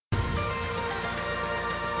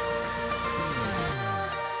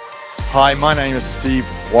Hi, my name is Steve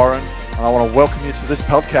Warren, and I want to welcome you to this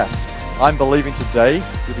podcast. I'm believing today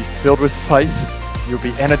you'll be filled with faith, you'll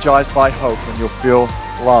be energized by hope, and you'll feel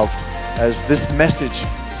loved as this message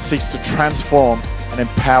seeks to transform and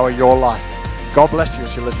empower your life. God bless you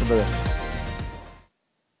as you listen to this.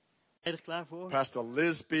 Ben je er klaar voor? Pastor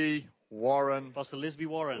Lisby Warren, Pastor Lisby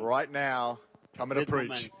Warren. right now, coming to Op dit preach.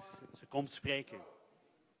 moment. Ze komt spreken.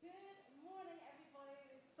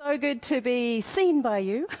 So good to be seen by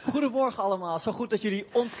you. Goedemorgen allemaal, zo goed dat jullie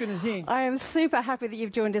ons kunnen zien. I am super happy that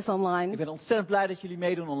you've joined us Ik online. ben ontzettend blij dat jullie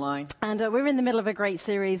meedoen online. And we're in the middle of a great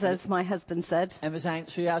series, as my husband said. En we zijn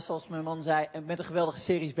zojuist, zoals mijn man zei, met een geweldige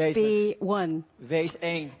series bezig. Be one. Wees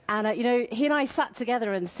één. And, he and I sat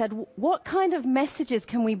together and said, what kind of messages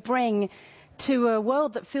can we bring to a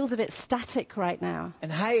world that feels a bit static right now? En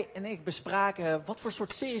hij en ik bespraken wat voor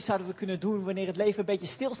soort series zouden we kunnen doen wanneer het leven een beetje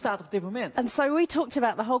stilstaat op dit moment. And so we talked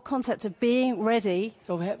about the whole concept of being ready,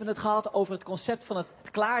 Zo we hebben het gehad over het concept van het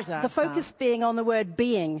klaarstaan. the focus being on the word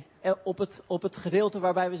being. Op het gedeelte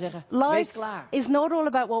waarbij we zeggen, wees Life klaar. is not all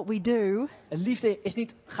about what we do, Liefde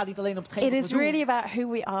gaat niet alleen om hetgeen it wat is we doen, really about who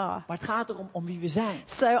we are. maar het gaat erom om wie we zijn.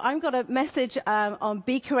 So I've got a message on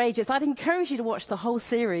Be Courageous. I'd encourage you to watch the whole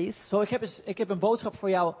series, Zo, ik heb een boodschap voor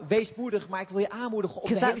jou. Wees moedig, maar ik wil je aanmoedigen om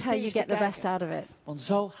de because hele that's how you series te get the best kijken. out of it. Want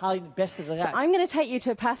zo haal je het beste So eruit. I'm going to take you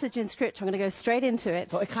to a passage in Scripture. I'm going to go straight into it,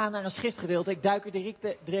 Zo, ik ga naar een schriftgedeelte. Ik duik er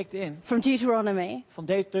direct in. from Deuteronomy. Van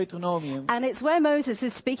Deuteronomium. And it's where Moses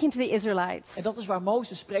is speaking to the Israelites. En dat is waar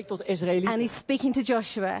Mozes spreekt tot de And Israëlieten. he's speaking to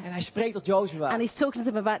Joshua. En hij spreekt tot Jozua. And he's talking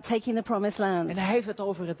to them about taking the promised land. En hij heeft het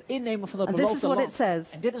over het innemen van het And this is beloofde what it land.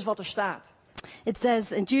 says. En dit is wat er staat. It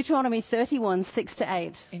says in Deuteronomy 31, 6 to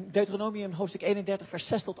 8. In Deuteronomium hoofdstuk 31 vers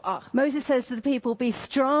 6 tot 8. Moses says to the people, be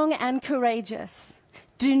strong and courageous.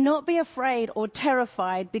 Do not be afraid or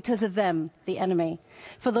terrified because of them, the enemy.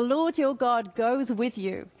 For the Lord your God goes with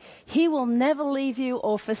you. He will never leave you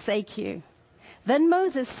or forsake you. Then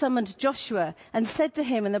Moses summoned Joshua and said to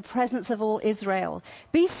him in the presence of all Israel,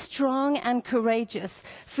 be strong and courageous,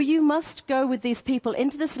 for you must go with these people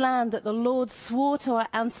into this land that the Lord swore to our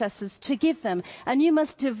ancestors to give them, and you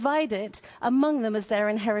must divide it among them as their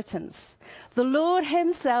inheritance. The Lord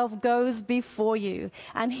himself goes before you,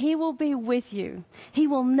 and he will be with you. He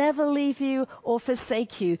will never leave you or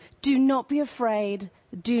forsake you. Do not be afraid.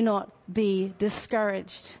 Do not be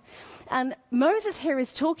discouraged. And Moses here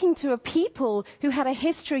is talking to a people who had a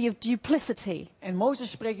history of duplicity. En Mozes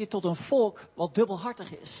spreekt hier tot een volk wat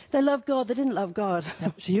dubbelhartig is. They loved God, they didn't love God.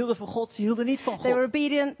 Ze hielden van God, ze hielden niet van They were God.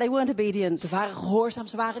 obedient, they weren't obedient. Ze waren gehoorzaam,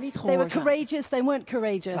 ze waren niet They were gehoorzaam. courageous, they weren't Ze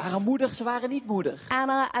courageous. waren moedig, ze waren niet moedig.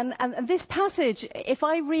 And this passage, if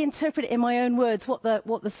I reinterpret it in my own words,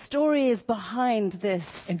 what the story is behind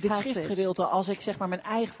this En dit passage, schriftgedeelte, als ik zeg maar mijn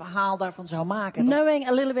eigen verhaal daarvan zou maken, knowing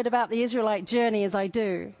a little bit about the Israelite journey as I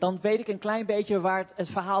do, dan weet ik een klein beetje waar het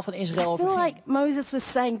verhaal van Israël I over feel ging. like Moses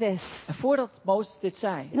was saying this. En voordat Mozes dit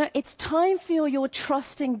zei, You know, it's time for your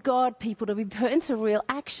trust in God, people, to be put into real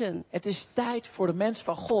action. het is tijd voor de mens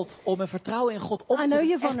van God om een vertrouwen in God op I te know zetten,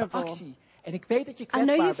 you're echte vulnerable. actie. En ik weet dat je I know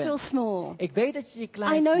you kwetsbaar feel bent. small. Ik weet dat je je I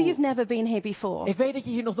klein know voelt. you've never been here before. Ik weet dat je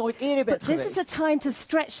hier nog nooit eerder bent But this is geweest. a time to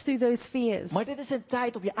stretch through those fears. Maar dit is een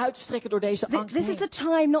tijd om je uit te strekken door deze angst This is heen. a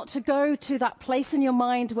time not to go to that place in your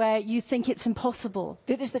mind where you think it's impossible.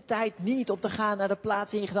 Dit is de tijd niet om te gaan naar de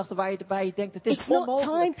plaats in je gedachten waar je denkt het is It's not time,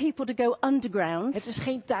 onmogelijk. people, to go underground. Het is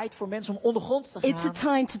geen tijd voor mensen om ondergronds te It's a gaan.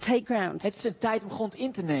 time to take ground. Het is een tijd om grond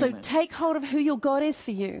in te So nemen. take hold of who your God is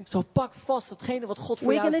for you. Zo pak vast datgene wat God voor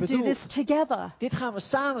We're jou going heeft to do this bedoeld. together. Dit gaan we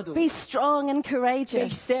samen doen. Be strong and Wees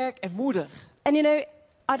courageous. sterk en moedig. And you know,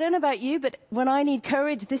 I don't know about you, but when I need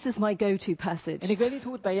courage, this is my go-to passage. En ik weet niet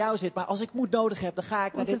hoe het bij jou zit, maar als ik moed nodig heb, dan ga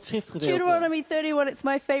ik naar dit schriftgedeelte. Deuteronomy 31, it's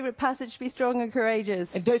my favorite passage. Be strong and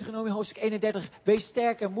courageous. En Deuteronomium hoofdstuk 31, wees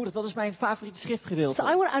sterk en moedig. Dat is mijn favoriete So I schriftgedeelte.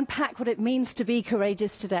 want to unpack what it means to be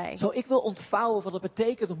courageous today. Zo, ik wil ontvouwen wat het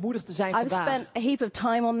betekent om moedig te zijn I've vandaag. spent a heap of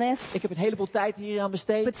time on this, Ik heb een heleboel tijd hier aan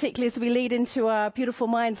besteed. particularly as we lead into our Beautiful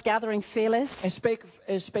Minds Gathering Fearless.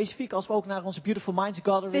 En specifiek als we ook naar onze Beautiful Minds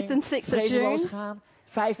Gathering 5th and 6th of vrezeloos June. gaan.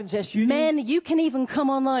 5 en 6 juni. Men, you can even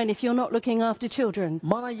come online if you're not looking after children.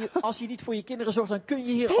 Mannen, als je niet voor je kinderen zorgt, dan kun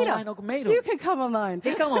je hier Peter, online ook meedoen. you can come online.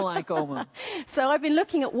 Ik kan online komen. So I've been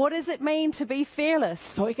looking at what does it mean to be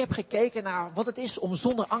fearless. Zo, ik heb gekeken naar wat het is om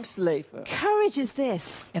zonder angst te leven. Courage is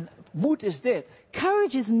this. En Moed is dit.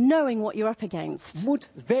 Courage is knowing what you're up against. Moed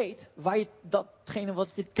weet waar je datgene wat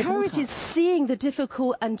je tegemoet Courage gaat. is seeing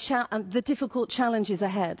the difficult challenges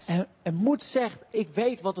ahead, En moed zegt, ik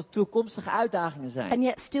weet wat de toekomstige uitdagingen zijn. and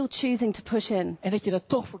yet still choosing to push in. En dat je er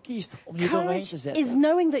toch voor kiest om je doorheen Courage te is zetten.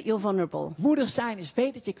 knowing that you're vulnerable, Moedig zijn is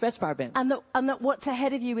weet dat je kwetsbaar bent. and that what's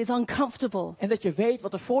ahead of you is uncomfortable. En dat je weet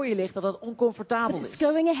wat er voor je ligt, dat het oncomfortabel But it's is.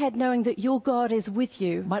 going ahead knowing that your God is with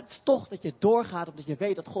you Maar het is toch dat je doorgaat omdat je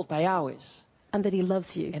weet dat God bij jou is. and that He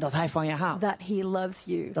loves you. En dat Hij van je houdt. That He loves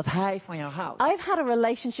you. Dat Hij van jou houdt. I've had a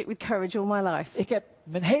relationship with courage all my life. Ik heb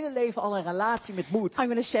mijn hele leven al een relatie met moed. I'm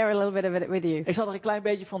going to share a little bit of it with you. Ik zal er een klein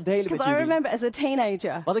beetje van delen met Because I jullie. remember as a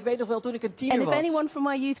teenager, Want ik weet nog wel toen ik een tiener and if was. anyone from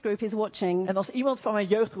my youth group is watching, En als iemand van mijn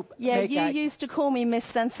jeugdgroep yeah, you meekijkt. used to call me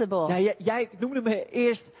Miss Sensible. Ja, jij noemde me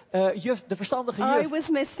eerst de verstandige I juf. was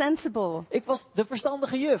Miss Sensible. Ik was de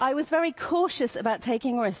verstandige juf. I was very cautious about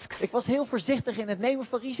taking risks. Ik was heel voorzichtig in het nemen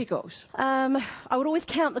van risico's. I would always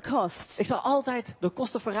count the cost. Ik zou altijd de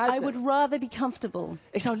kosten I vooruit would hebben. rather be comfortable.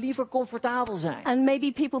 Ik zou liever comfortabel zijn. And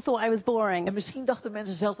maybe people thought I was En boring. misschien dachten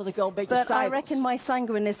mensen zelfs dat ik wel een beetje But I saai was. reckon my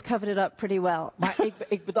sanguineness covered it up pretty well. Maar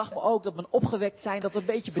ik bedacht me ook dat mijn opgewekt zijn dat een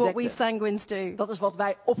beetje It's what we bedekte. sanguines do. Dat is wat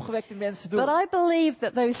wij opgewekte mensen doen. But I believe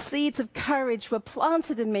that those seeds of courage were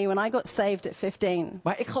planted in me when I got saved at 15.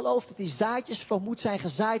 Maar ik geloof dat die zaadjes van moed zijn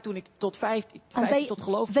gezaaid toen ik tot 15 And tot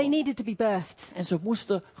geloof they kwam. needed to be birthed. En ze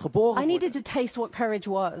moesten geboren I worden. needed to taste what courage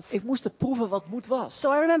was. Ik moest proeven wat moed was.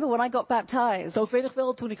 So I remember when I got baptized, Zo, ik weet nog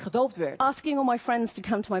wel toen ik gedoopt werd. asking all my friends to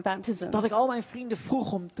come to my baptism, Dat ik al mijn vrienden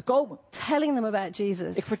vroeg om te komen. telling them about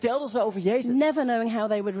Jesus, Ik vertelde ze over Jezus. never knowing how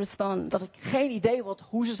they would respond. Dat ik geen idee had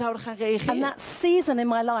hoe ze zouden gaan And reageren. that season in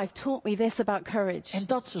my life taught me this about courage. En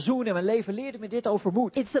dat seizoen in mijn leven leerde me dit over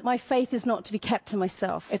moed. It's that my faith is not to be kept to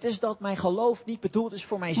myself. Het is dat mijn geloof niet bedoeld is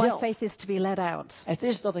voor My mijzelf. faith is to be led out. Het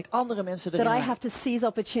is dat ik andere mensen erin That I leid. have to seize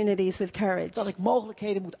opportunities with courage. Dat ik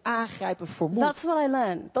mogelijkheden moet aangrijpen voor moed. That's what I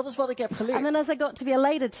learned. Dat is wat ik heb And geleerd. then as I got to be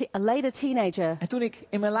a later teenager, En toen ik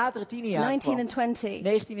in mijn latere tienerjaren 19 kwam, and 20,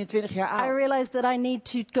 19 en 20 jaar I oud, realized that I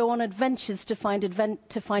need to go on adventures to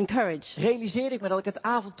find courage. realiseerde ik me dat ik het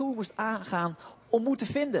avontuur moest aangaan om moed te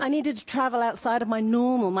vinden. I needed to travel outside of my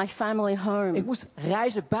normal, my family Ik home. moest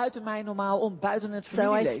reizen buiten mijn normaal om, buiten het So I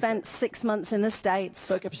familieleven. spent 6 months in the States,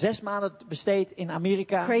 Zo, ik heb 6 maanden besteed in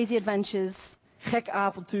Amerika. crazy adventures, Gekke and then I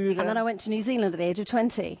avonturen. went to New Zealand at the age of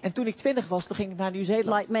 20. En toen ik 20 was, toen ging ik naar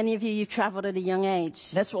Nieuw-Zeeland. Like many of you, you've traveled at a young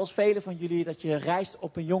age. Net zoals velen van jullie, dat je reist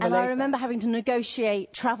op een jonge And I leeftijd. remember having to negotiate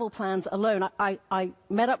travel plans alone. I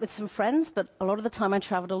met up with some friends, but a lot of the time I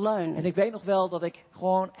traveled alone. En ik weet nog wel dat ik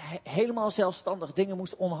gewoon helemaal zelfstandig dingen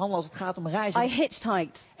moest onderhandelen als het gaat om reizen. I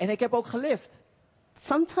hitchhiked. En ik heb ook gelift.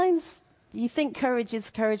 Sometimes you think courage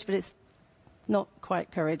is courage, but it's not quite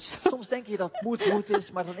courage. Soms denk je dat moed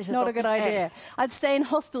is, maar dan is het Not a ook good niet idea. echt. I'd stay in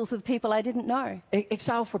hostels with people I didn't know. Ik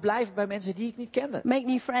zou verblijven bij mensen die ik niet kende. Make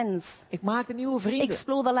new friends. Ik maakte nieuwe vrienden.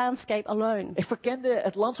 Explore the landscape alone. Ik verkende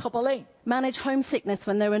het landschap alleen. Manage homesickness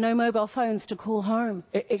when there were no mobile phones to call home.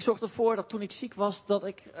 Ik zorgde ervoor dat toen ik ziek was, dat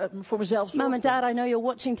ik voor mezelf Mum and zorgde. Dad, I know you're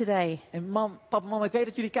watching today. En papa, mama, ik weet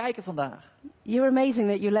dat jullie kijken vandaag. You're amazing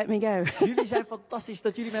that you let me go. Jullie zijn fantastisch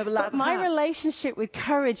dat jullie me hebben But laten my gaan. relationship with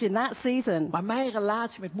courage in that season Maar mijn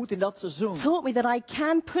relatie met moed in dat seizoen taught me that I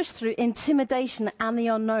can push through intimidation and the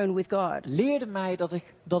unknown with God. leerde mij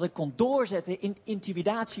dat ik kon doorzetten in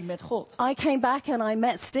intimidatie met God. I came back and I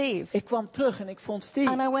met Steve. Ik kwam terug en ik vond Steve.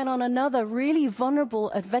 And I went on another really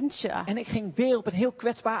vulnerable adventure, En ik ging weer op een heel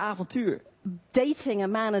kwetsbaar avontuur. dating a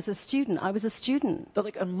man as a student. I was a student. Dat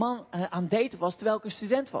ik een man aan daten was terwijl ik een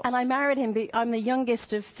student was. And I married him. I'm the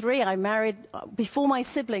youngest of 3. I married before my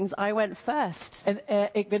siblings. I went first. En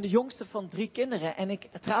ik ben de jongste van 3 kinderen en ik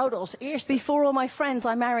trouwde als eerste. Before all my friends,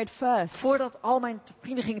 I married first. Voordat al mijn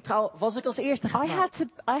vrienden gingen trouwen, was ik als eerste getrouwd.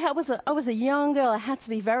 I was a young girl. I had to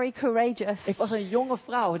be very courageous. Ik was een jonge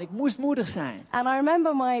vrouw en ik moest moedig zijn. And I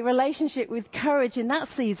remember my relationship with courage in that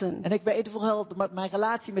season En ik weet vooral dat mijn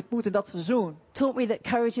relatie met moed in dat seizoen taught me that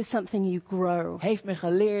courage is something you grow. heeft me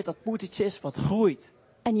geleerd dat moed iets is wat groeit.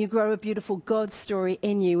 And you grow a beautiful God story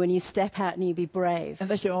in you when you step out and you be brave. En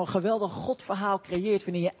dat je een geweldig Godverhaal creëert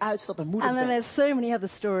wanneer je uitstapt en moedig And then bent. there's so many other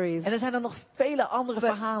stories. En er zijn er nog vele andere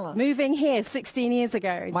verhalen. Moving here 16 years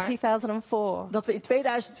ago, in Maar- 2004. Dat we in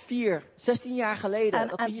 2004, 16 jaar geleden, And-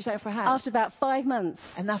 dat we and hier zijn After verhuisd. about 5 months,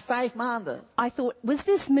 En na 5 maanden, I thought, was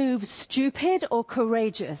this move stupid or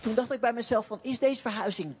courageous? toen dacht ik bij mezelf van, is deze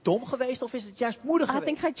verhuizing dom geweest of is het juist moedig I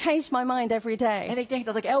think geweest? I changed my mind every En day ik denk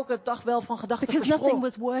dat ik elke dag wel van gedachten because nothing versprong.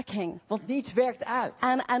 was working. Want niets werkt uit.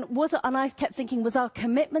 And I kept thinking, was our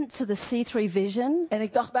commitment to the C3 vision, En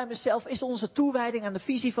ik dacht bij mezelf, is onze toewijding aan de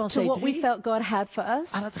visie van to what we C3, felt God had for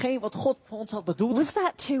us, aan hetgeen wat God voor ons had bedoeld, was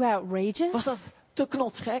that too was outrageous? dat te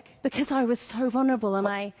knotsgek? Because I was so vulnerable, and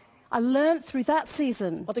I learned through that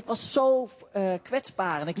season. Want ik was zo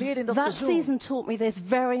kwetsbaar en ik leerde in dat That seizoen. season taught me this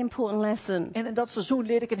very important lesson. En in dat seizoen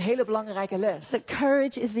leerde ik een hele belangrijke les. That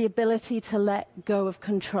courage is the ability to let go of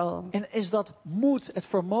control. En is dat moed het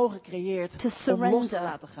vermogen creëert To om los te surrender.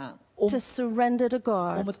 laten gaan. Om To surrender to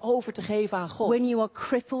om God het over te geven aan God. when you are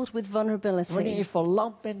crippled with Wanneer vulnerability je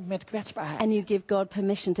verlamd bent met kwetsbaarheid. and you give God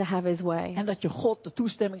permission to have his way. En dat je God de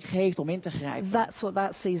toestemming geeft om in te grijpen. That's what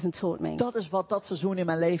that season taught me. Dat is wat dat seizoen in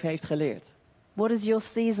mijn leven heeft geleerd. What does your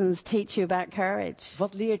seasons teach you about courage?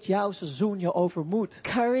 Wat leert jouw seizoen je over moed?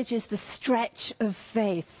 Courage is the stretch of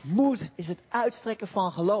faith Moed is het uitstrekken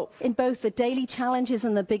van geloof. in both the daily challenges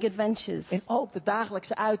and the big adventures. En ook de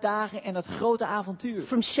dagelijkse uitdagingen en het grote avontuur.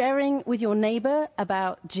 From sharing with your neighbor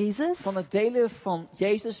about Jesus, Van het delen van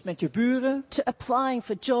Jezus met je buren. to applying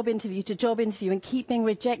for job interview and keep being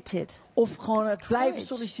rejected, Of gewoon het blijven Courage.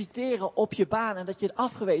 solliciteren op je baan. En dat je het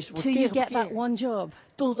afgewezen wordt till you keer op get that keer. one job.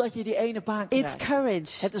 Totdat je die ene baan It's krijgt.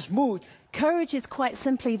 courage. Het is moed. Courage is quite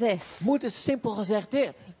simply this. Moed is simpel gezegd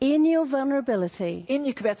dit. In your vulnerability, In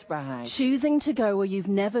je kwetsbaarheid. choosing to go where you've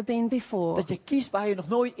never been before, Dat je kiest waar je nog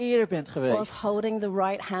nooit eerder bent whilst geweest. holding the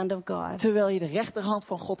right hand of God, Terwijl je de rechterhand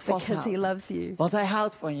van God because he vasthoudt. loves you. Want hij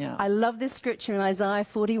houdt van jou. I love this scripture in Isaiah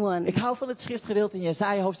 41. Ik hou van het schriftgedeelte in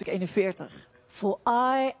Jesaja hoofdstuk 41. For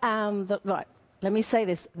I am the... Right, let me say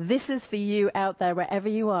this. This is for you out there, wherever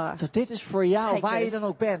you are. Dus dit is voor jou, Take waar je this. dan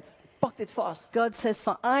ook bent. Pak dit vast. God says,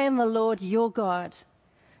 for I am the Lord your God,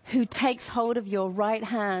 who takes hold of your right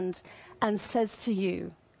hand and says to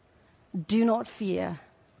you, do not fear,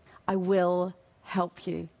 I will help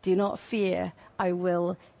you. Do not fear, I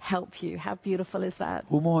will help you. How beautiful is that?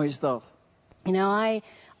 Hoe mooi is dat? You know,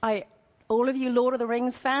 all of you Lord of the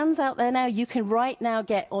Rings fans out there now, you can right now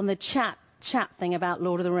get on the chat thing about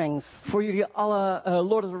Lord of the Rings. Voor jullie alle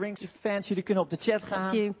Lord of the Rings fans, jullie kunnen op de chat gaan.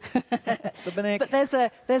 That's you. Dat ben ik.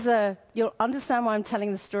 But you'll understand why I'm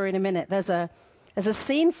telling the story in a minute. There's a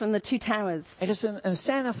scene from the Two Towers. Er is een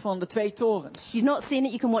scène van de twee torens. You've not seen it,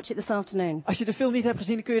 you can watch it this afternoon. Als je de film niet hebt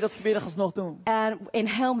gezien, dan kun je dat vanmiddag alsnog doen. And in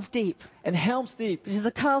Helm's Deep, En Helm's Deep. which is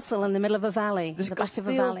a castle in the middle of a valley, Dus the een back of a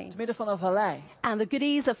kasteel in valley. het midden van een vallei. And the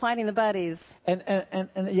goodies are fighting the baddies. En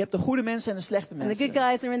je hebt de goede mensen en de slechte And the mensen. good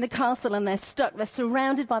guys are in the castle and they're stuck. They're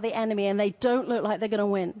surrounded by the enemy and they don't look like they're going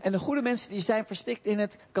to win. En de goede mensen die zijn verstikt in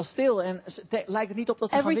het kasteel. En het lijkt er niet op dat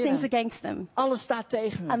ze gaan Everything's winnen. against them. Alles staat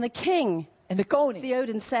tegen hun. And the king, En de koning,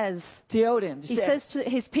 Theoden, says, Theoden, die he says zegt, to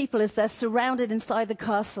his people as they're surrounded inside the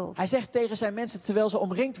castle, hij zegt tegen zijn mensen terwijl ze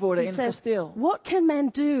omringd worden he in het says, kasteel. what can men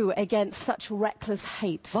do against such reckless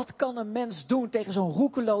hate? Wat kan een mens doen tegen zo'n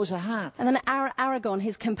roekeloze haat? And then Aragorn,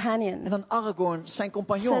 his companion, En dan Aragorn, zijn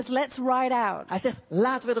compagnon. says, let's ride out. Hij zegt,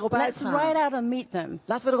 laten we erop Let's ride uitgaan. out and meet them.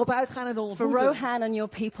 Laten we erop uitgaan en For ontmoeten. Rohan and your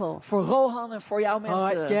people. Voor Rohan en voor jouw All right,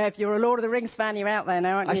 mensen. yeah, if you're a Lord of the Rings fan, you're out there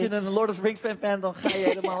now, aren't Als je you? een Lord of the Rings fan bent, dan ga je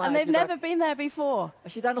helemaal And uit. they've never been there before.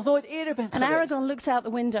 Als je daar nog nooit eerder bent And geweest. Aragorn looks out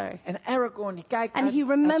the window. En Aragorn die kijkt And uit, he uit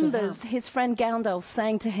zijn remembers raam. his friend Gandalf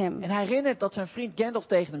saying to him, En hij herinnert dat zijn vriend Gandalf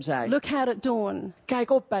tegen hem zei. look out at dawn.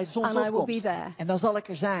 Kijk op bij And I will be zonsopkomst. there. En dan zal ik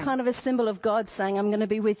er zijn. Kind of a symbol of God saying, I'm going to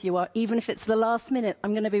be with you. Or even if it's the last minute,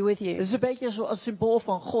 I'm going to be with you. Het is een beetje zoals een symbool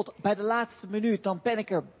van God. Bij de laatste minuut, dan ben ik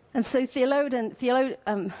er. And so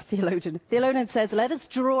Theologian says, let us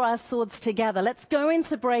draw our swords together. Let's go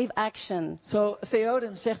into brave action. Zo,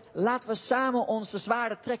 Theoden zegt, laten we samen onze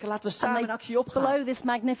zwaarden trekken. Laten we samen And in they actie opgaan. blow this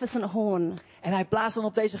magnificent horn. En hij blaast dan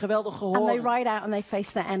op deze geweldige And they hoorn. ride out and they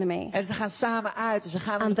face their enemy. En ze gaan samen uit. En ze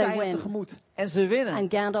gaan And de they vijand win. tegemoet. En ze winnen.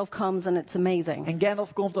 And Gandalf comes and it's amazing. En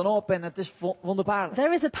Gandalf komt dan op en het is wonderbaarlijk.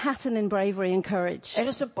 There is a pattern in bravery and courage. Er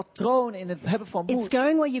is een patroon in het hebben van It's moed.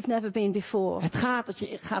 going where you've never been before. Het gaat dat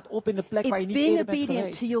je gaat op in de plek waar je It's niet being eerder bent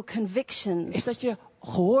obedient to geweest. your convictions. Is dat je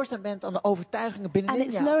gehoorzaam bent aan de overtuigingen And binnenin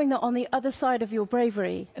it's jou. knowing that on the other side of your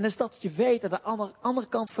bravery En is dat je weet dat aan de andere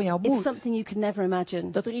kant van jouw is moed. something you could never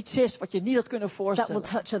imagine Dat er iets is wat je niet had kunnen that will voorstellen.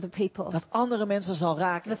 touch other people. Dat andere mensen zal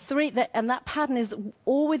raken. And that pattern is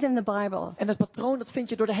all within the Bible, En het patroon dat vind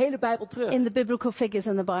je door de hele Bijbel terug. in the biblical figures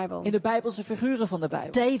in the Bible. In de Bijbelse figuren van de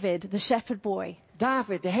Bijbel. David, the shepherd boy,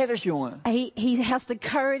 David, de herdersjongen. He has the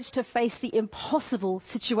courage to face the impossible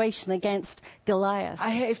situation against Goliath.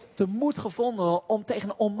 Hij heeft de moed gevonden om tegen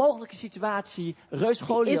een onmogelijke situatie reus The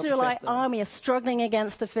Goliath te Israelite vechten. army are struggling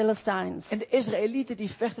against the Philistines. En de Israëlieten die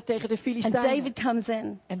vechten tegen de And Filistijnen. David comes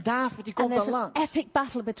in. En David die And komt there's dan an langs. epic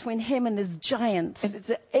battle between him and this giant. En het is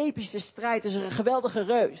een epische strijd, het is een geweldige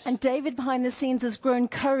reus. And David behind the scenes has grown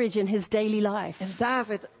courage in his daily life. En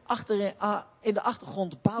David in de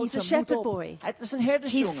achtergrond bouwt He's a zijn moed shepherd op. boy. Het is een He's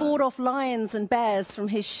herdersjongen. fought off lions and bears from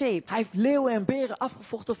his sheep. Hij heeft leeuwen en beren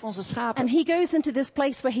afgevochten van zijn schapen. And he goes into this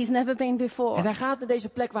place where he's never been En before. hij gaat naar deze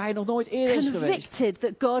plek waar hij nog nooit eerder is geweest. Convicted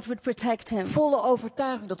that God would protect him. Volle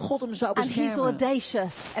overtuiging dat God hem zou And he's beschermen.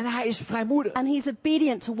 audacious. En hij is vrijmoedig. And he's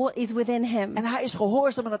obedient to what is within him. En hij is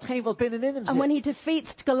gehoorzaam aan hetgeen wat binnenin hem And when he zit.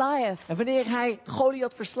 defeats Goliath, En wanneer hij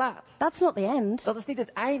Goliath verslaat, that's not the end. dat is niet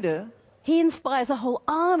het einde. He inspires a whole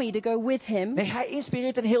army to go with him, Nee, hij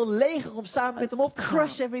inspireert een heel leger om samen met hem op te gaan.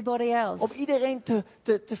 crush everybody else. Om iedereen te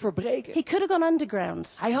verbreken. He could have gone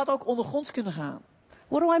underground. Hij had ook ondergronds kunnen gaan.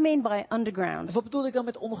 What do I mean by En underground? wat bedoel ik dan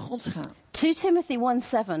met ondergronds gaan? 2 Timothy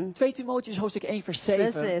 1:7. 2 Timotheüs hoofdstuk 1 vers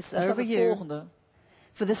 7. Says this, Daar staat over het you. volgende.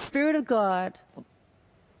 For the Spirit of God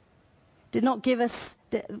did not give us,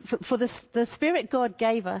 for the Spirit God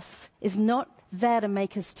gave us is not there to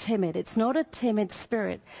make us timid. It's not a timid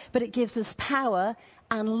spirit, but it gives us power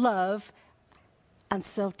and love and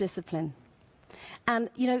self-discipline. And,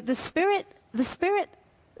 you know, the spirit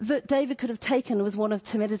that David could have taken was one of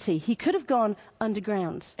timidity. He could have gone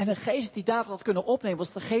underground. En de geest die David had kunnen opnemen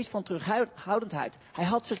was de geest van terughoudendheid. Hij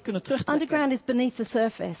had zich kunnen terugtrekken. Underground is beneath the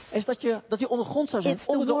surface. Is dat je ondergrond zou zijn, It's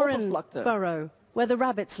the onder de Warren oppervlakte. burrow, where the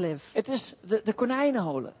rabbits live. Het is de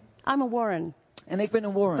konijnenholen. I'm a Warren, En ik ben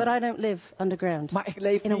een Warren. but I don't live underground. Maar ik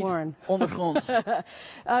leef in a niet Warren. ondergronds.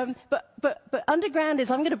 But underground is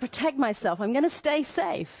I'm going to protect myself. I'm going to stay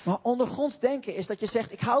safe. Maar ondergronds denken is dat je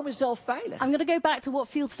zegt, ik hou mezelf veilig. I'm going to go back to what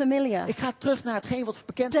feels familiar. Ik ga terug naar hetgeen wat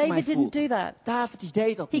bekend voor mij David didn't voelt. do that. David die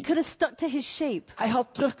deed dat He niet. could have stuck to his sheep. Hij had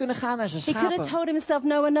terug kunnen gaan naar zijn He could have schapen. told himself,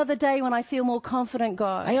 no, another day when I feel more confident,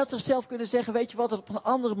 God. Hij had zichzelf kunnen zeggen, weet je wat, op een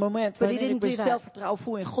ander moment, he wanneer ik didn't do that. zelfvertrouwen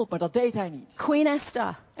voel in God. Maar dat deed hij niet. Queen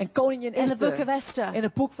Esther, En koningin in the book of Esther, Esther, in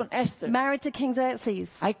het boek van Esther, married to King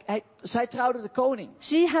Xerxes. zij trouwde de koning.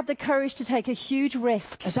 She had the courage to take a huge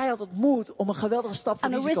risk. En zij had het moed om een geweldige stap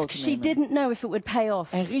van And a risico risk te she nemen. didn't know if it would pay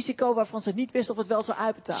off. Een risico waarvan ze niet wist of het wel zou She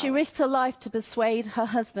uitbetalen. risked her life to persuade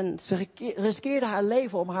her husband Ze riskeerde haar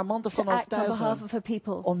leven om haar man to ervan act on behalf overtuigen. of her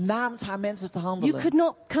people. Om namens haar mensen te You handelen. could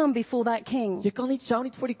not come before that king Je zou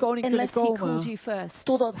niet voor die koning kunnen unless he called you komen first.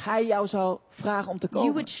 totdat hij jou zou vragen om te You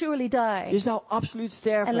komen. would surely Je die zou absoluut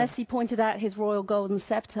sterven. unless he pointed out his royal golden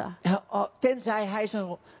scepter. Ja, tenzij hij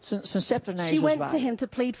zijn scepter naar je She zou went to zwaaien. him to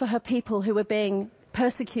plead for her people who were being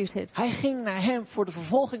persecuted. Hij ging naar hem voor de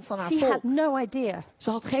vervolging van haar She volk. had no idea Ze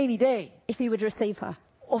had geen idee if he would receive her,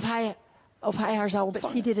 of hij haar zou but she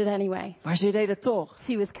ontvangen. did it anyway. Maar ze deed het toch.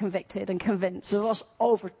 She was convicted and convinced. Ze was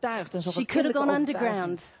overtuigd en ze had She een could have kinderlijke gone overtuiging.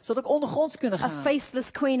 underground. Ze had ook ondergronds kunnen A gaan.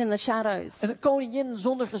 faceless queen in the shadows. En een koningin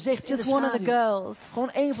zonder gezicht in de Just one of the schaduw. girls Gewoon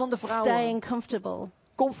een van de vrouwen. staying comfortable.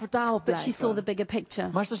 Comfortabel But she saw the blijven. bigger picture.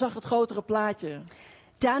 Maar ze zag het grotere plaatje.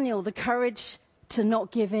 Daniel, the courage to not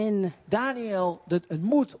give in. Daniel, het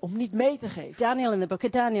moed om niet mee te geven. Daniel in the book of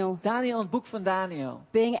Daniel, Daniel, in het boek van Daniel.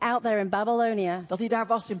 being out there in Babylonia Dat hij daar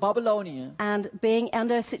was in Babylonië. and being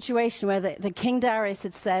under a situation where the King Darius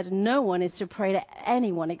had said, no one is to pray to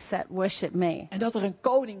anyone except worship me. En dat er een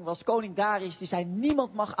koning was, koning Darius, die zei,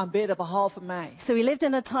 niemand mag aanbidden behalve mij. So he lived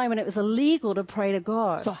in a time when it was illegal to pray to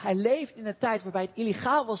God. Zo, hij leefde in een tijd waarbij het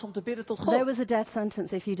illegaal was om te bidden tot There God. was a death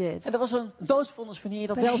sentence if you did. En dat was een doodsvonnis wanneer je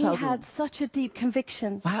dat But wel he zou doen. had such a deep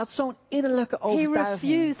conviction. Maar hij had zo'n innerlijke He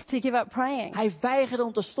overtuiging. refused to give up praying Hij weigerde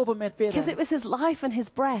om te stoppen met because bidden. it was his life and his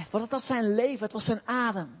breath. Want het was zijn leven, het was zijn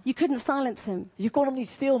adem. You couldn't silence him. Je kon hem niet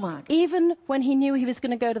stilmaken. Even when he knew he was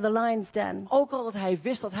going to go to the lion's den, Ook al dat hij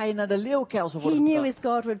wist dat hij naar de leeuwkuil zou he worden knew his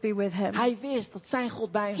gebracht. God would be with him. Hij wist dat zijn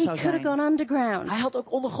God bij hem He zou could have zijn. gone underground. Hij had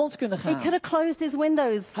ook ondergronds kunnen He gaan. could have closed his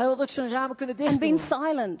windows Hij had ook zijn ramen kunnen and been dichtdoen.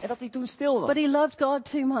 silent. En dat hij toen stil was. But he loved God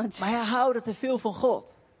too much. Maar hij houdde te veel van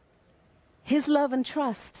God. His love and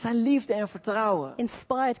trust Zijn liefde en vertrouwen.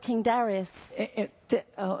 inspired King Darius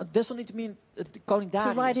Desalniettemin koning to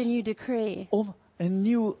write a Darius. new decree Om een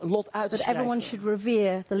nieuw lot uit te that everyone schrijven. should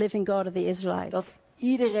revere the living God of the Israelites. Dat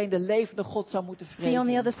iedereen de levende God zou moeten See, on the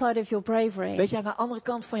vrezen. other side of your bravery Weet je, aan de andere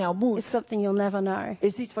kant van jouw moed is something you'll never know.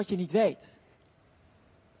 is iets wat je niet weet.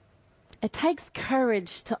 It takes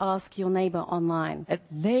courage to ask your neighbor online Het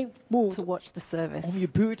neemt moed to watch the service. om je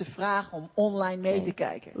buurt te vragen om online mee te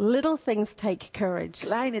kijken. Little things take courage.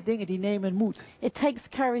 Kleine dingen die nemen moed. It takes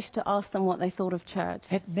courage to ask them what they thought of church.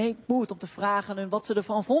 Het neemt moed om te vragen hun wat ze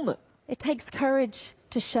ervan vonden. It takes courage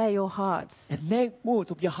to share your heart. Het neemt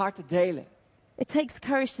moed om je hart te delen. It takes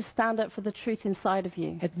courage to stand up for the truth inside of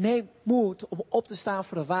you. Het neemt moed om op te staan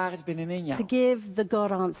voor de waarheid binnenin To jou. give the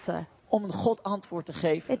God answer. Om een God antwoord te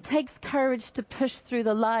geven. It takes courage to push through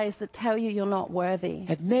the lies that tell you you're not worthy.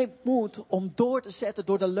 Het neemt moed om door te zetten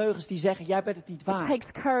door de leugens die zeggen jij bent het niet It waard.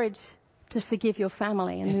 takes courage to forgive your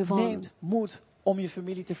family and Het move on. neemt moed om je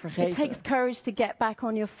familie te It vergeven. takes courage to get back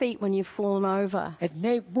on your feet when you've fallen over. Het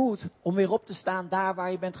neemt moed om weer op te staan daar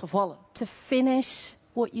waar je bent gevallen. To finish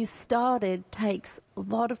what you started takes a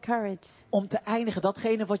lot of courage. Om te eindigen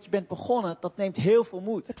datgene wat je bent begonnen, dat neemt heel veel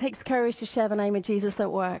moed. It takes courage to share the name of Jesus at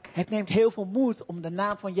work. Het neemt heel veel moed om de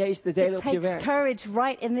naam van Jezus te delen It op je takes werk. courage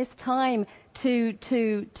right in this time to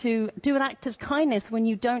do an act of kindness when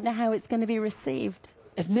you don't know how it's going to be received.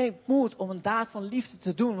 Het neemt moed om een daad van liefde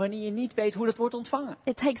te doen wanneer je niet weet hoe dat wordt ontvangen.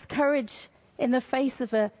 It takes courage in the face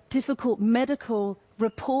of a difficult medical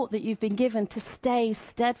report that you've been given to stay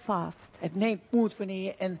steadfast. Het neemt moed wanneer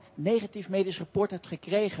je een negatief medisch rapport hebt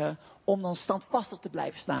gekregen om dan standvastig te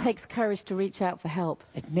blijven It staan. takes courage to reach out for help,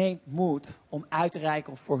 Het neemt moed om uit te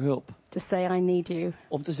reiken voor hulp. to say I need you,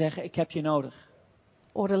 Om te zeggen ik heb je nodig.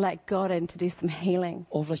 or to let God in to do some healing.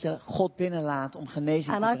 Of dat je God binnenlaat om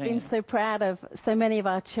genezing And te I've been brengen. so proud of so many of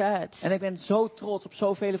our church En ik ben zo trots op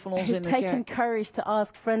zoveel van ons in who've de taken kerk. courage to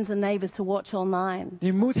ask friends and neighbors to watch online.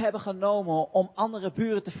 Die moed hebben genomen om andere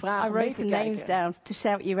buren te I vragen om mee wrote te some names kijken. down to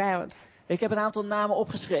shout you out. Ik heb een aantal namen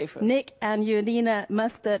opgeschreven. Nick and Yelena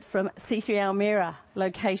Mustard from C3 Almira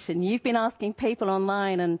location. You've been asking people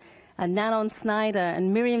online, and Nanon Snyder and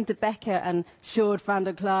Miriam de Becker and Sjoerd van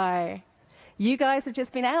der Klaai. You guys have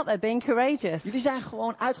just been out there being courageous. Jullie zijn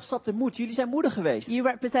gewoon uitgestapt in moed. Jullie zijn moedig geweest. You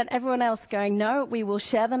represent everyone else going, no, we will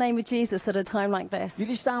share the name of Jesus at a time like this.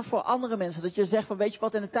 Jullie staan voor andere mensen. Dat je zegt van weet je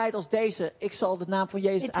wat, in een tijd als deze, ik zal de naam van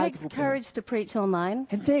Jezus It takes uitroepen. courage to preach online.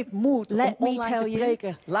 Het neemt moed Let om me online te tell you.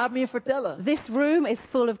 preken. Laat me je vertellen. This room is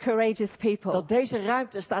full of courageous people Dat deze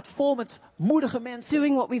ruimte staat vol met moedige mensen.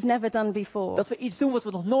 doing what we've never done before. Dat we iets doen wat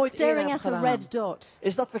we nog nooit eerder Staring hebben at a gedaan. red dot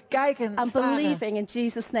Is dat we kijken en and staren believing in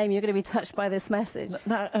Jesus' name you're going to be touched by this message.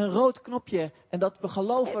 naar een rood knopje. En dat we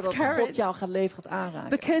geloven It's dat courage. God jou gaat leven, gaat aanraken.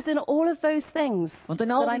 Because in all of those things Want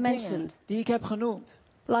in al that I die dingen mentioned die ik heb genoemd,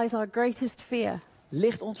 lies our greatest fear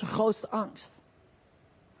ligt onze grootste angst.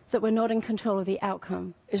 that we're not in control of the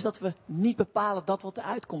outcome. Is dat we niet bepalen dat wat de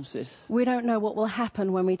uitkomst is. We don't know what will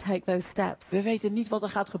happen when we take those steps. We weten niet wat er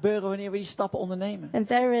gaat gebeuren wanneer we die stappen ondernemen. And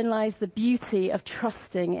therein lies the beauty of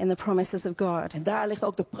trusting in the promises of God En daar ligt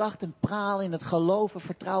ook de pracht en praal in het geloven,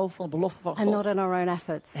 vertrouwen van de belofte van and not God. in our own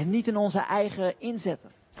efforts. En niet in onze eigen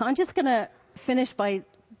inzetten. So I'm just going to finish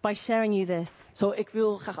by sharing you this. Zo, ik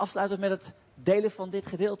wil graag afsluiten met het delen van dit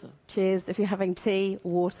gedeelte. Cheers if you're having tea,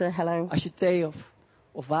 water, hello. Als je thee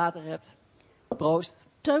of water hebt, proost.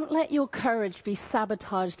 Don't let your courage be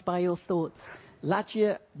sabotaged by your thoughts, Laat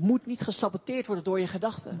je moed niet gesaboteerd worden door je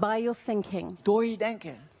gedachten. by your thinking. Door je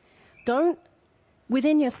denken. Don't,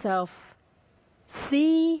 within yourself,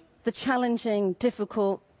 see the challenging,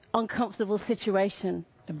 difficult, uncomfortable situation.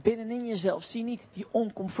 En binnenin jezelf zie niet die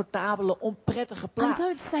oncomfortabele, onprettige And plaats.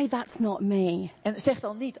 don't say that's not me. En zeg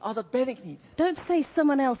dan niet, oh dat ben ik niet. Don't say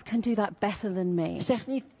someone else can do that better than me. Zeg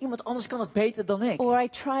niet, iemand anders kan het beter dan ik. Or I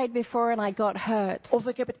tried before and I got hurt. Of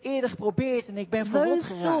ik heb het eerder geprobeerd en ik ben verwond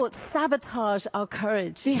Those geraakt. thoughts sabotage our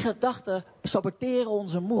courage. Die gedachten saboteren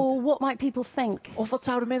onze moed. Or what might people think? Of wat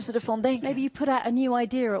zouden mensen ervan Maybe denken? you put out a new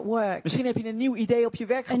idea at work, Misschien heb je een nieuw idee op je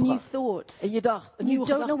werk a new gebracht. thought. En je dacht, een You nieuwe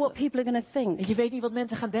don't know what gedachte. people are going to En think. je weet niet wat mensen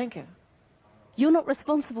gaan denken. You're not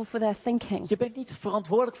responsible for their thinking. Je bent niet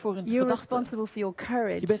verantwoordelijk voor hun You're gedachten. responsible for your Je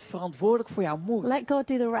courage. bent verantwoordelijk voor jouw moed. Let God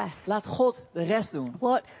do the rest. Laat God de rest doen.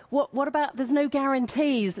 What about there's no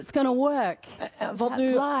guarantees it's going to work? En wat That's nu?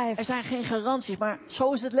 life. Er zijn geen garanties, maar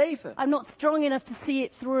zo is het leven. I'm not strong enough to see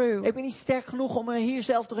it through. Ik ben niet sterk genoeg om er hier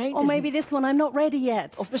zelf doorheen Or te maybe zien. this one, I'm not ready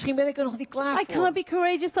yet. Of misschien ben ik er nog niet klaar I can't voor. be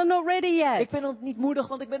courageous, I'm not ready Ik yet. ben nog niet moedig,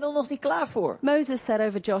 want ik ben er nog niet klaar voor. Moses said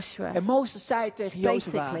over Joshua, En Mozes zei tegen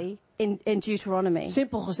Jozua, basically, in Deuteronomy.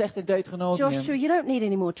 Simpel gezegd in Deuteronomium. Joshua, you don't need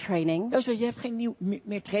any more training. Joshua, je hebt geen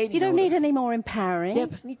meer training You don't need nodig. any more Je empowering.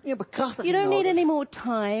 hebt niet meer You bekrachtiging don't need nodig. any more Je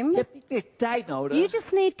time. hebt niet meer tijd nodig. You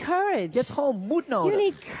just need Je courage. hebt gewoon moed You nodig.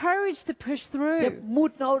 need courage to push Je through. hebt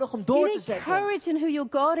moed nodig om You door te need zetten. courage in who your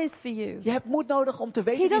God is for you. Je hebt moed nodig om te He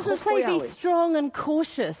weten wie God doesn't voor say jou be is. strong and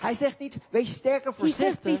cautious. Hij zegt niet, wees sterk en He says be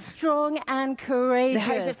voorzichtig. strong and Nee, hij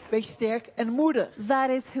courageous. zegt, wees sterk en moedig. That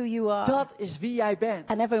is who you are. Dat is wie jij bent.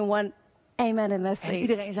 And everyone, amen in their En seats.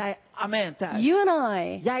 iedereen zei, amen thuis. You and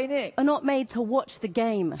I Jij en ik are not made to watch the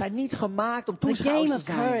game. zijn niet gemaakt om The toeschouwers game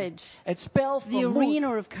te of zijn. courage. Het spel The van moed.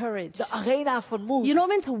 arena of courage. De arena van moed. You're not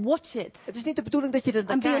meant to watch it Het is niet de bedoeling dat je er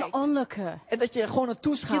naar and be an kijkt. onlooker. En dat je gewoon een You're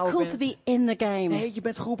toeschouwer called to bent. be in the game. Nee, je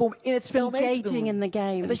bent geroepen om in het spel mee te Engaging in doen. the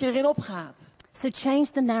game. En dat je erin opgaat. So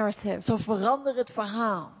change the narrative. Zo verander het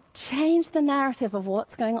verhaal. Change the narrative of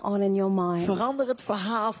what's going on in your mind. Verander het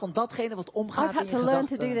verhaal van datgene wat I've omgaat in had je to learn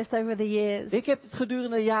to do gedachten. this over the years. Ik heb het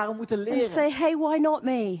gedurende de jaren moeten And leren. say, hey, why not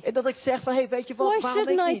me? En dat ik zeg van, hey, weet je Why wat, waarom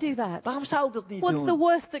shouldn't I ik niet? do that? Waarom zou ik dat niet What's the doen?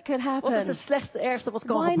 worst that could Wat is happen? het slechtste, ergste wat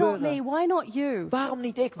kan Why not gebeuren? me? Why not you? Waarom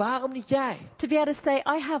niet ik? Waarom niet jij? To be able to say,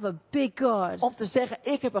 I have a big God Om te zeggen,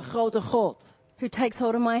 ik heb een grote God who takes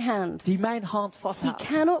hold of my hand. die mijn hand He vasthoudt.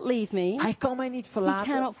 cannot leave me. Hij kan mij niet He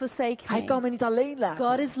verlaten. cannot forsake Hij me. kan mij niet alleen God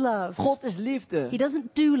laten. is love. God is He liefde. doesn't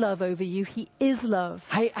do love over you. He is love.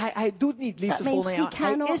 Hij doet niet That liefdevol means naar he jou. Hij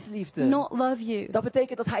cannot is liefde. not love you. Dat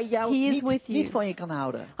betekent dat hij jou He is with you. niet van je kan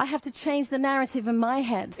houden. I have to change the narrative in my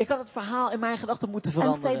head Ik had het verhaal in mijn gedachten moeten and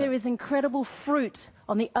say there veranderen. is incredible fruit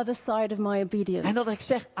on the other side of my obedience. En dat ik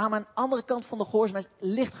zeg, aan mijn andere kant van de gehoorzaamheid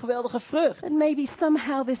ligt geweldige vrucht. And maybe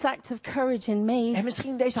somehow this act of courage in me En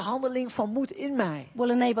misschien deze handeling van moed in mij will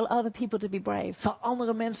enable other people to be brave. zal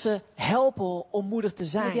andere mensen helpen om moedig te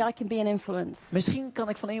Maybe zijn. I can be an influence. Misschien kan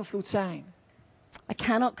ik van invloed zijn. I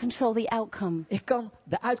cannot control the outcome, Ik kan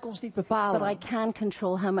de uitkomst niet but I bepalen. can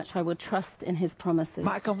control how much I will trust in his promises.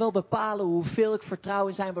 Maar ik kan wel bepalen hoeveel ik vertrouw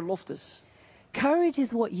in zijn beloftes. Courage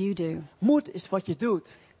is what you do. Moed is wat je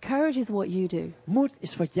doet. Courage is what you do. Moed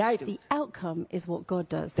is wat jij The doet. outcome is what God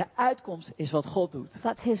does. De uitkomst is wat God doet.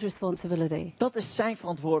 That's his responsibility. Dat is zijn The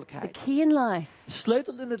verantwoordelijkheid. key in life De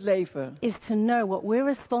sleutel in het leven is to know what we're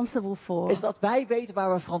responsible for is dat wij weten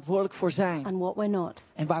waar we verantwoordelijk voor zijn. and what we're not.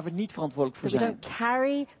 En waar we niet verantwoordelijk voor That we zijn. don't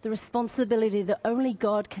carry the responsibility that only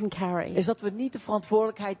God can carry. Is dat we niet de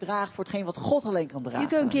verantwoordelijkheid dragen voor hetgeen wat God alleen kan You go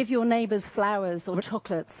and dragen. give your neighbors flowers or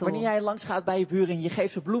chocolates or Wanneer jij langs gaat bij je buren en je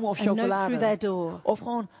geeft ze bloemen of a note through their chocolade. door. Of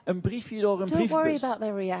gewoon een briefje door een Don't worry brievenbus. about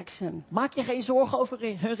their reaction. Maak je geen zorgen over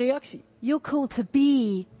hun reactie. You're called to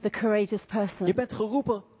be the courageous person, Je bent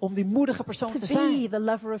geroepen om die moedige persoon to te be zijn. the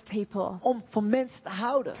lover of people, Om van mensen te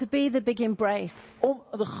houden. to be the big embrace. Om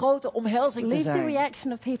de grote omhelzing te Leave the zijn.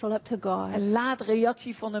 reaction of people up to God, En laat de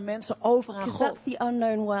reactie van de mensen over aan because God. that's the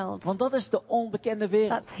unknown world. Want dat is de onbekende wereld.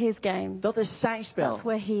 That's his game. Dat is zijn spel. That's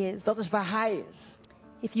where he is. Dat is waar hij is.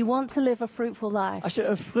 If you want to live a fruitful life, Als je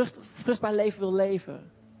een vruchtbaar leven wil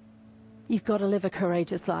leven, you've got to live a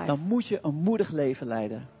courageous life. dan moet je een moedig leven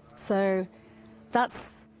leiden. So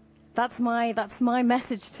that's my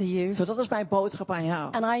message to you. Zo, dat is mijn boodschap aan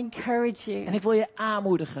jou. And I encourage En you ik wil je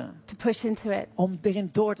aanmoedigen to push into it. om erin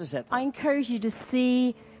door te zetten. I encourage you to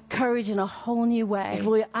see courage in a whole new Ik way.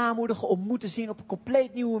 wil je aanmoedigen om moed te zien op een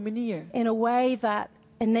compleet nieuwe manier. In a way that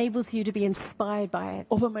enables you to be inspired by it.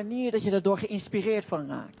 Op een manier dat je daardoor geïnspireerd van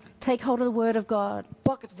raakt. Take hold of the word of God.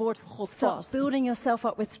 Pak het woord van God Start vast. building yourself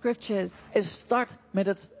up with scriptures En start met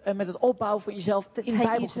het opbouwen van jezelf that in take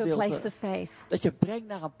you to a place Bijbelgedeelte. of faith. Dat je brengt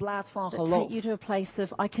naar een plaats van That geloof. take you to a place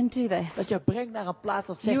of I can do Dat this. je brengt naar een plaats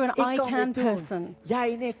dat zegt, You're ik an I kan can dit doen. person.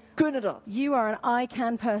 Jij en ik kunnen dat. You are an I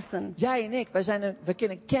can person. Jij en ik, we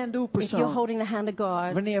kennen een can-do If you're persoon. holding the hand of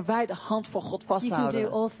God, Wanneer wij de hand van God you can do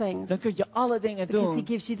vasthouden, all things dan kun je alle dingen because He doen.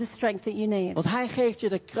 gives you the strength that you need. Want hij geeft je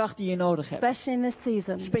de kracht die je nodig hebt. Especially in this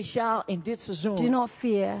season. Speciaal in dit Do seizoen. not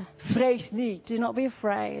fear. Vrees niet. Do not be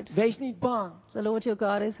afraid. Wees niet bang. The Lord your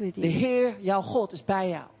God is with De you. Heer, jouw God, is bij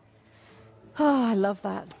jou. Oh, I love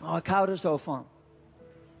that. Oh, ik hou er zo van.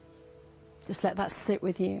 Just let that sit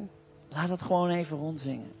with you. Laat het gewoon even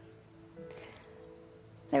rondzingen.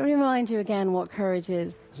 Let me remind you again what courage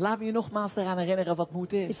is. Laat me je nogmaals eraan herinneren wat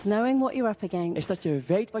moed is. It's knowing what you're up Is against. dat je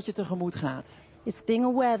weet wat je tegemoet gaat. It's being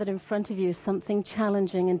aware that in front of you is something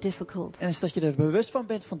challenging and difficult. En is dat je er bewust van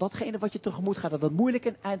bent van datgene wat je tegemoet gaat. Dat het moeilijk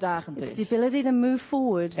en uitdagend It's the is. ability to move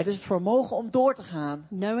forward, Het is het vermogen om door te gaan.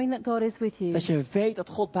 knowing that God is with you, Dat je weet dat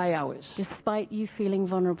God bij jou is. despite you feeling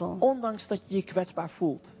vulnerable. Ondanks dat je je kwetsbaar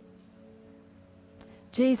voelt.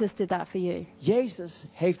 Jesus did that for you. Jezus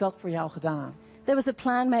heeft dat voor jou gedaan. There was a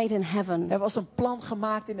plan made in heaven Er was een plan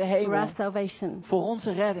gemaakt in de for hemel our salvation. voor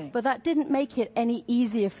onze redding. But that didn't make it any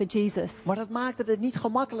easier for Jesus. Maar dat maakte het niet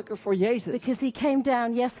gemakkelijker voor Jezus. Because he came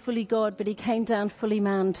down, yes, fully God, but he came down fully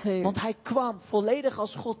man too. Want hij kwam volledig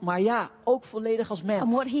als God, maar ja, ook volledig als And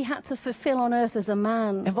what mens. he had to fulfill on earth as a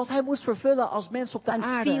man En wat hij moest vervullen als mens op de and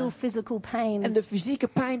aarde. feel physical pain. En de fysieke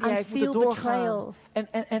pijn die And hij heeft moeten feel doorgaan. betrayal. En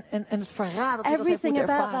het verraad dat hij dat heeft Everything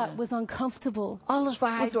moeten about that ervaren. was uncomfortable, Alles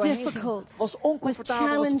waar hij was doorheen ging difficult, was was oncomfortabel,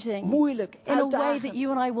 was challenging, moeilijk, in a way that uitdagend.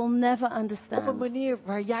 you and I will never Op een understand. manier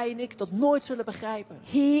waar jij en ik dat nooit zullen begrijpen.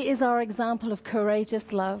 He is our example of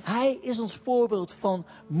courageous love. Hij is ons voorbeeld van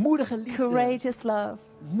moedige liefde. Courageous love.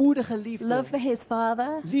 Moedige liefde. Love for his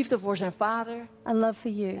father Liefde voor zijn vader and love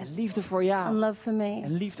for you en liefde voor and jou love for me.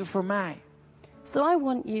 en liefde voor mij. So I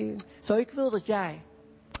want you, Zo, ik wil dat jij,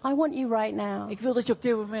 I want you right now ik wil dat je op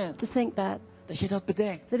dit moment, to think dat je dat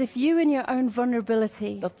bedenkt. that if you in your own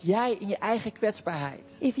vulnerability, Dat jij in je eigen kwetsbaarheid,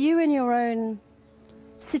 if you in your own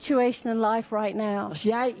situation in life right now, als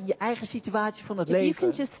jij in je eigen situatie van het if you can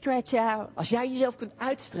leven, just stretch out als jij jezelf kunt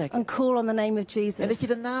uitstrekken and call on the name of en Jesus, dat je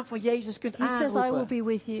de naam van Jezus kunt he says, I will aanroepen. be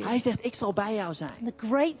with you. Hij zegt, ik zal bij jou zijn. The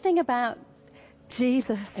great thing about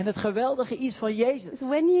Jesus En het geweldige iets van Jezus is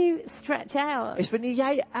when you stretch out is wanneer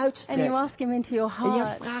jij je and you uitstrekt ask him into your en je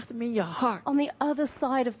heart, vraagt hem in je hart. on the other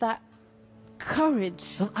side of that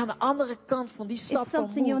courage, Dan aan de andere kant van die stap it's van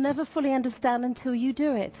something you'll moed never fully understand until you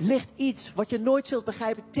do it. ligt iets wat je nooit zult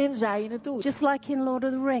begrijpen tenzij je het doet. Just like in Lord of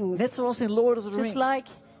the Rings. Net zoals in Lord of the Just Rings. like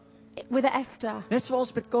with Esther. Net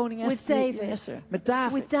zoals met koning With Esther, David. Esther. Met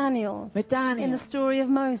David. With Daniel. Met Daniel. In the story of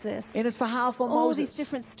Moses. In het verhaal van All these Mozes.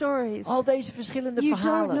 different stories. Al deze verschillende You don't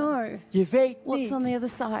verhalen. know Je weet what's on the niet other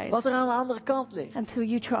side wat er aan de andere kant ligt. until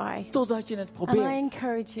you try. Totdat je het And I probeert.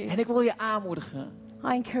 encourage you. En ik wil je aanmoedigen. I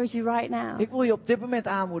encourage you right now Ik wil je op dit moment to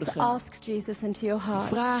aanmoedigen. ask Jesus into your heart.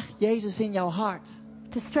 Vraag Jezus in jouw hart.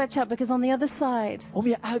 To stretch up, because on the other side, Om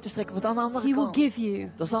je uit te strekken. Want aan de andere He will kant. give you.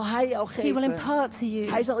 Dan zal Hij jou He will geven. impart to you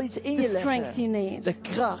Hij zal iets in je the strength you leggen. need. De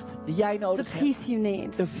kracht die jij The nodig hebt. peace you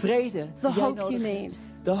need. De vrede The die jij hope you nodig need. hebt.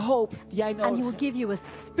 De hoop die jij And He nodig will hebt. give you a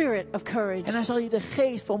spirit of courage En hij zal je de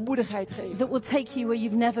geest van moedigheid geven. that will take you where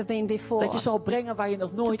you've never been before. Dat je zal brengen waar je nog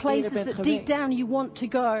To nooit eerder places bent that deep geweest. down you want to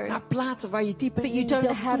go. Naar plaatsen waar je dieper But in you don't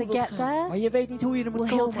jezelf know how toe to wilt get gaan. there. Maar je weet niet hoe je er moet Well,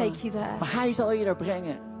 He'll komen. take you there. Maar hij zal je daar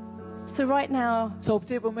brengen. So right now, Zo op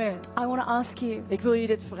dit moment. I want to ask you Ik wil je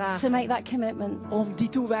dit to vragen. make that commitment, Om die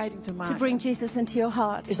toewijding te to maken. bring Jesus into your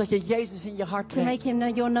heart, Is dat je Jezus in je hart to make brengt.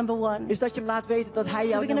 Him your number one. Is dat je hem laat weten dat hij So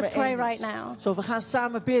jouw we're going nummer to pray 1 right is. now. Zo, we gaan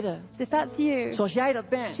samen bidden. So if that's you, Zoals jij dat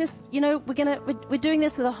bent. just, we're doing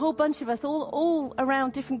this with a whole bunch of us, all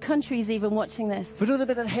around different countries even watching this. We doen het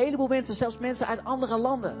met een heleboel mensen. Zelfs mensen uit andere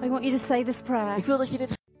landen. I want you to say this prayer. Ik wil dat je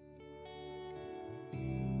dit...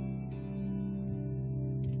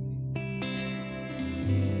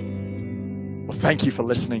 Well, thank you for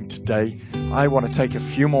listening today. I want to take a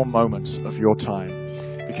few more moments of your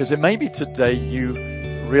time because it may be today you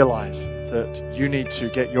realize that you need to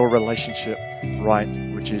get your relationship right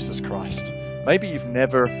with Jesus Christ. Maybe you've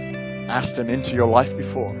never asked Him into your life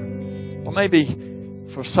before, or maybe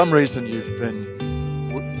for some reason you've been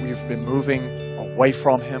moving away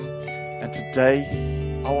from Him, and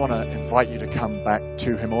today I want to invite you to come back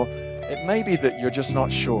to Him. Or it may be that you're just not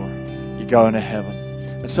sure you're going to heaven.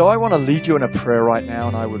 And so I want to lead you in a prayer right now,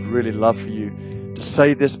 and I would really love for you to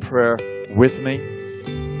say this prayer with me.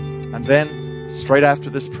 And then, straight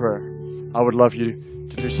after this prayer, I would love you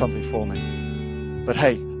to do something for me. But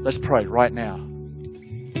hey, let's pray right now.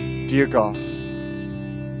 Dear God,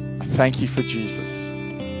 I thank you for Jesus.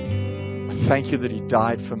 I thank you that He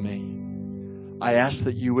died for me. I ask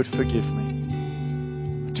that you would forgive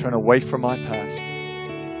me. I turn away from my past,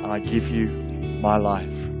 and I give you my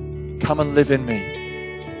life. Come and live in me.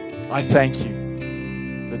 I thank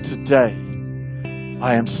you that today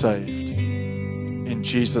I am saved. In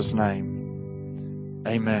Jesus' name,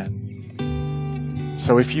 amen.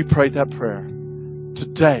 So if you prayed that prayer,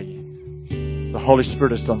 today the Holy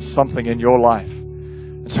Spirit has done something in your life.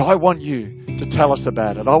 And so I want you to tell us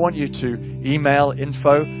about it. I want you to email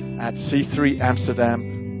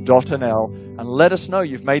info@c3amsterdam.nl and let us know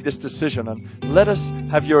you've made this decision, and let us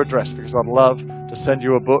have your address, because I'd love to send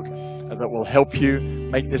you a book that will help you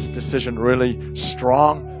make this decision really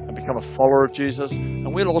strong and become a follower of Jesus.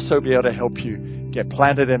 And we'll also be able to help you get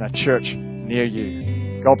planted in a church near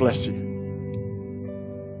you. God bless you.